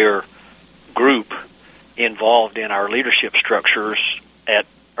Surveyor group involved in our leadership structures at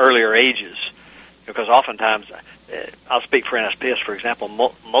earlier ages. Because oftentimes, I'll speak for NSPS, for example,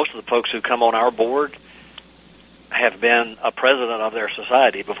 most of the folks who come on our board have been a president of their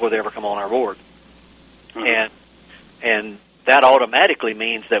society before they ever come on our board. Mm-hmm. And that automatically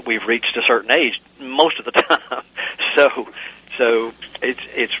means that we've reached a certain age most of the time. So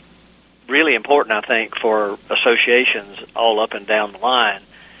it's really important, I think, for associations all up and down the line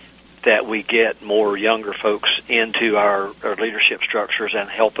that we get more younger folks into our leadership structures and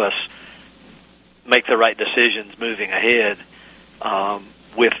help us make the right decisions moving ahead,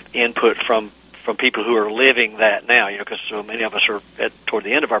 with input from people who are living that now, because so many of us are toward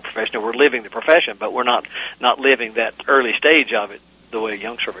the end of our profession, and we're living the profession, but we're not living that early stage of it the way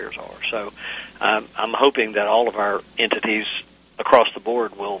young surveyors are. So I'm hoping that all of our entities across the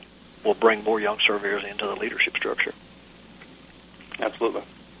board will bring more young surveyors into the leadership structure. Absolutely.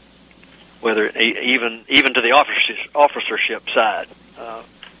 Whether even to the officership side.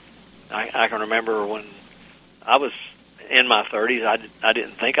 I can remember when I was in my 30s. I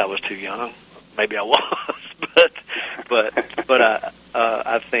didn't think I was too young. Maybe I was, but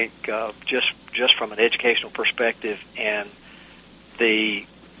I think just from an educational perspective and the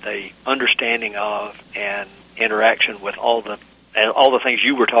understanding of and interaction with all the things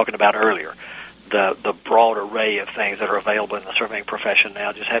you were talking about earlier, the broad array of things that are available in the surveying profession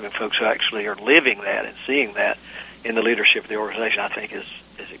now, just having folks who actually are living that and seeing that in the leadership of the organization, I think is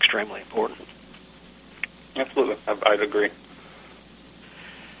extremely important. Absolutely, I'd agree.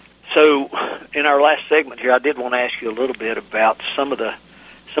 So, in our last segment here, I did want to ask you a little bit about some of the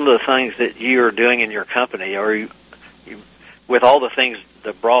things that you are doing in your company. Are you with all the things,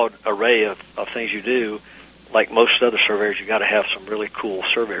 the broad array of things you do, like most other surveyors, you got to have some really cool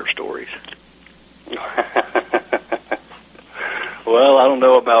surveyor stories. Well, I don't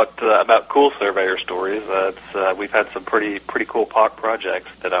know about cool surveyor stories. We've had some pretty cool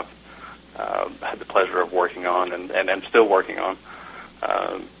projects that I've had the pleasure of working on and still working on.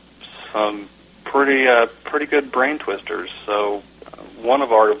 Some pretty good brain twisters. So one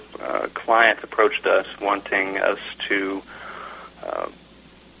of our clients approached us wanting us to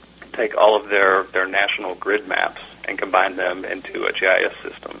take all of their national grid maps and combine them into a GIS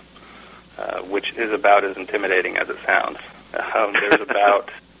system, which is about as intimidating as it sounds.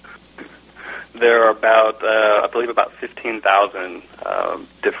 There are about I believe about 15,000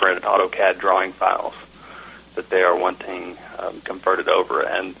 different AutoCAD drawing files that they are wanting converted over,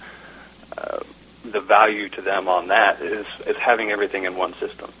 and the value to them on that is having everything in one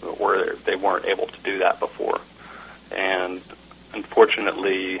system, where they weren't able to do that before. And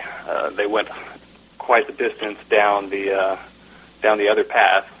unfortunately, they went quite the distance down the other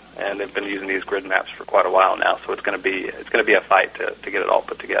path, and they've been using these grid maps for quite a while now. So it's going to be a fight to get it all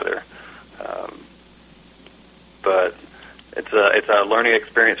put together. But it's a learning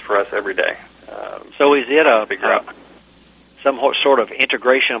experience for us every day. So is it some sort of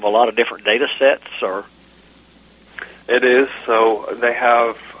integration of a lot of different data sets, or? It is. So they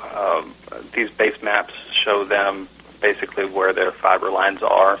have these base maps show them basically where their fiber lines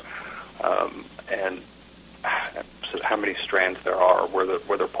are, and how many strands there are,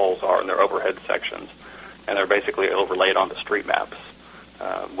 where their poles are, and their overhead sections, and they're basically overlaid onto street maps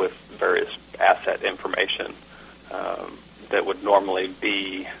with various asset information that would normally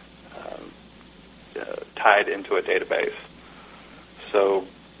be tied into a database. So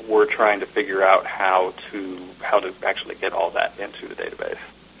we're trying to figure out how to actually get all that into the database.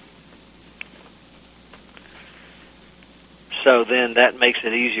 So then that makes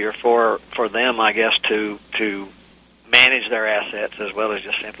it easier for them, I guess, to manage their assets as well as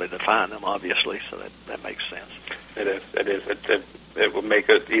just simply define them, obviously. So that makes sense. It is. It will make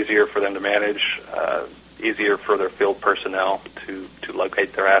it easier for them to manage, easier for their field personnel to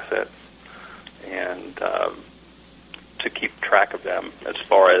locate their assets, and to keep track of them as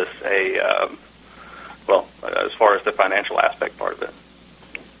far as as far as the financial aspect part of it.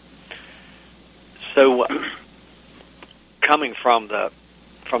 So, coming from the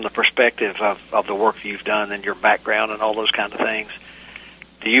perspective of the work you've done and your background and all those kind of things,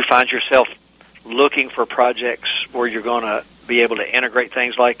 do you find yourself looking for projects where you're going to be able to integrate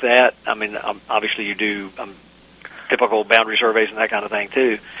things like that? I mean, obviously you do typical boundary surveys and that kind of thing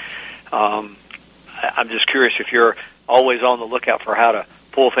too. I'm just curious if you're always on the lookout for how to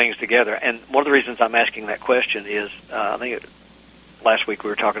pull things together. And one of the reasons I'm asking that question is, I think last week we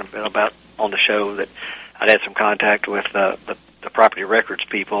were talking about on the show that I'd had some contact with the property records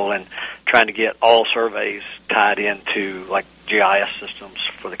people and trying to get all surveys tied into like GIS systems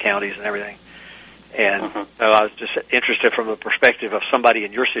for the counties and everything. And so I was just interested from the perspective of somebody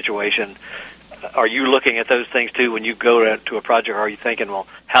in your situation. Are you looking at those things too when you go to a project? Or are you thinking, well,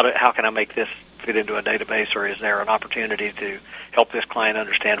 how can I make this fit into a database, or is there an opportunity to help this client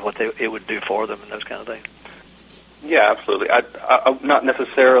understand what it would do for them and those kind of things? Yeah, absolutely. I'm not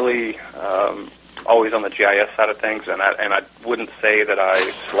necessarily always on the GIS side of things, and I wouldn't say that I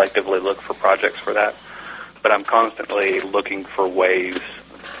selectively look for projects for that, but I'm constantly looking for ways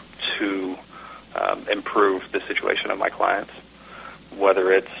to improve the situation of my clients,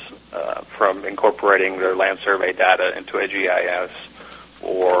 whether it's from incorporating their land survey data into a GIS,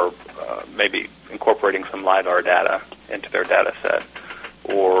 or maybe incorporating some LiDAR data into their data set,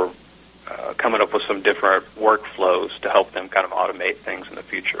 or coming up with some different workflows to help them kind of automate things in the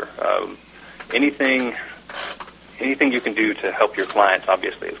future. Anything you can do to help your clients,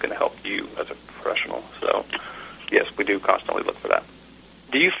 obviously, is going to help you as a professional. So, yes, we do constantly look for that.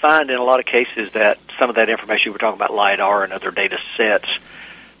 Do you find in a lot of cases that some of that information you were talking about, LiDAR and other data sets.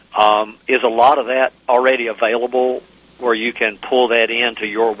 Is a lot of that already available where you can pull that into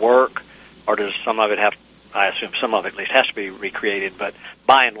your work, or does some of it have, I assume some of it at least has to be recreated, but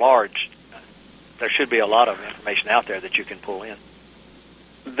by and large, there should be a lot of information out there that you can pull in.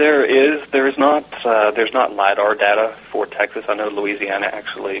 There's not LiDAR data for Texas. I know Louisiana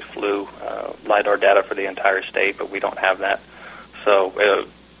actually flew LiDAR data for the entire state, but we don't have that. So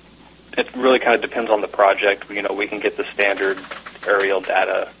it really kind of depends on the project. You know, we can get the standard aerial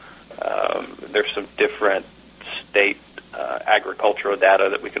data. There's some different state agricultural data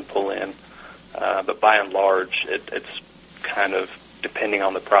that we can pull in, but by and large, it's kind of depending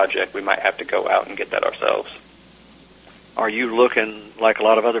on the project. We might have to go out and get that ourselves. Are you looking, like a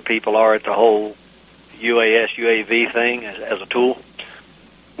lot of other people are, at the whole UAS, UAV thing as a tool?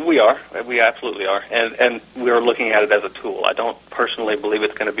 We are. We absolutely are. And we are looking at it as a tool. I don't personally believe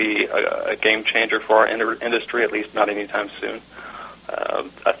it's going to be a game changer for our industry, at least not anytime soon.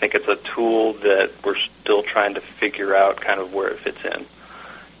 I think it's a tool that we're still trying to figure out kind of where it fits in.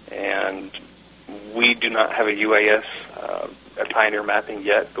 And we do not have a UAS at Pioneer Mapping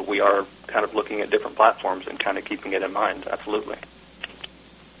yet, but we are kind of looking at different platforms and kind of keeping it in mind, absolutely.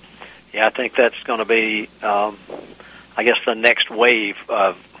 Yeah, I think that's going to be, I guess, the next wave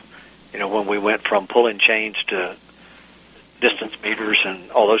of, you know, when we went from pulling chains to distance meters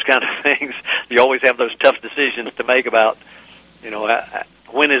and all those kind of things. You always have those tough decisions to make about, you know,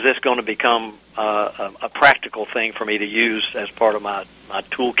 when is this going to become a practical thing for me to use as part of my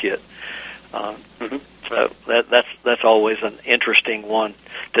toolkit. So that's always an interesting one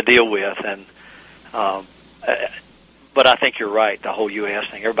to deal with, and but I think you're right. The whole UAS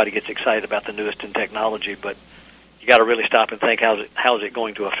thing, everybody gets excited about the newest in technology, but you got to really stop and think, how's it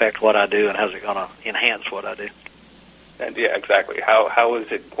going to affect what I do, and how's it going to enhance what I do? And yeah, exactly. How is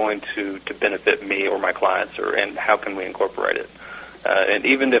it going to benefit me or my clients, and how can we incorporate it? And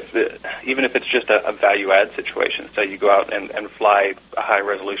even if it's just a value add situation, say you go out and fly a high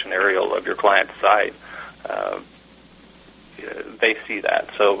resolution aerial of your client's site, they see that.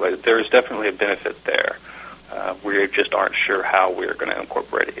 So there is definitely a benefit there. We just aren't sure how we're going to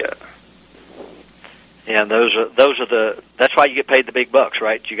incorporate it yet. Yeah, and those are that's why you get paid the big bucks,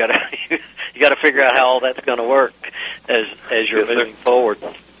 right? You got to figure out how all that's going to work as you're moving forward.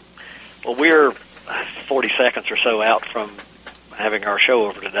 Well, we're 40 seconds or so out from having our show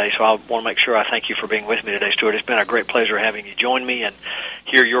over today, so I want to make sure I thank you for being with me today, Stuart. It's been a great pleasure having you join me and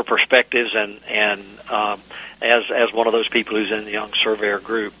hear your perspectives, and as one of those people who's in the Young Surveyor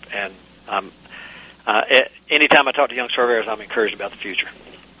group. And anytime I talk to young surveyors, I'm encouraged about the future.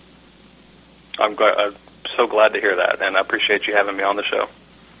 I'm so glad to hear that, and I appreciate you having me on the show.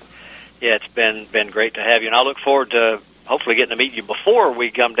 Yeah, it's been great to have you, and I look forward to hopefully getting to meet you before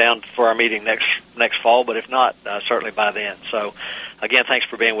we come down for our meeting next fall, but if not, certainly by then. So, again, thanks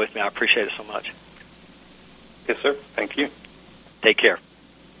for being with me. I appreciate it so much. Yes, sir. Thank you. Take care.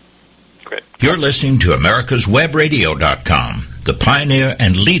 Great. You're listening to AmericasWebRadio.com, the pioneer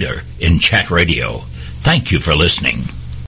and leader in chat radio. Thank you for listening.